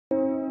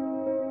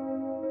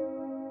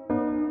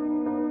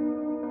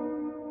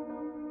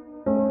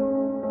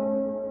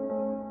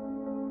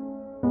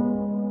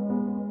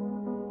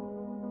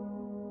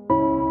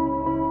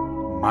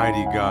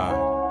Mighty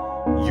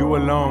God, you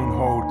alone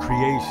hold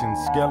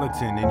creation's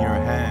skeleton in your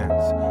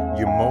hands.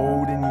 You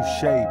mold and you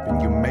shape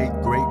and you make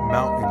great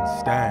mountains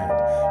stand.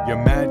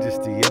 Your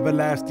majesty,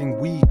 everlasting,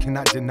 we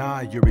cannot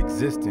deny your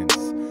existence.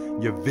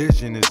 Your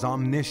vision is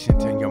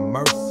omniscient and your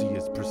mercy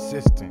is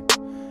persistent.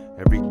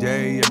 Every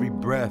day, every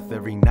breath,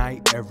 every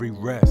night, every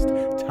rest,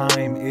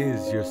 time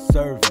is your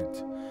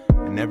servant.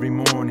 And every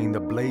morning the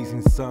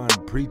blazing sun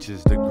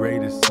preaches the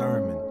greatest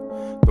sermon.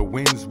 The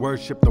winds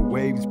worship, the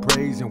waves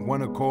praise in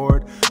one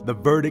accord. The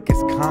verdict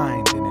is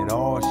kind and it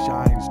all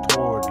shines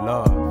toward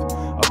love.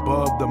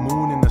 Above the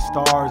moon and the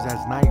stars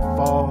as night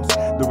falls,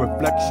 the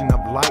reflection of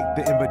light,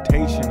 the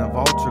invitation of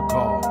altar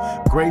call.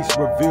 Grace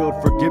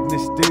revealed,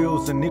 forgiveness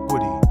steals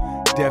iniquity.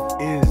 Death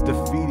is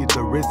defeated,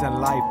 the risen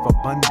life,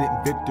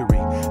 abundant victory.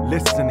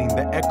 Listening,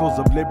 the echoes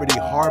of liberty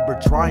harbor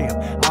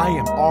triumph. I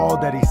am all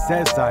that he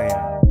says I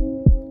am.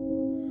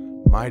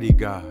 Mighty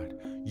God,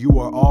 you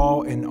are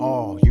all in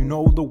all. You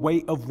know the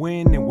weight of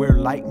wind and where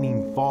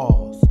lightning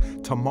falls.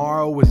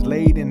 Tomorrow is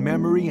laid in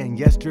memory and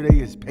yesterday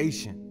is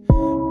patient.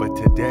 But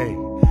today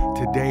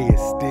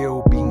is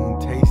still being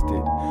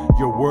tasted.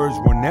 Your words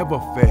will never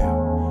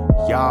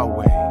fail,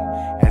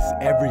 Yahweh, as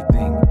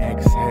everything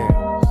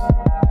exhales.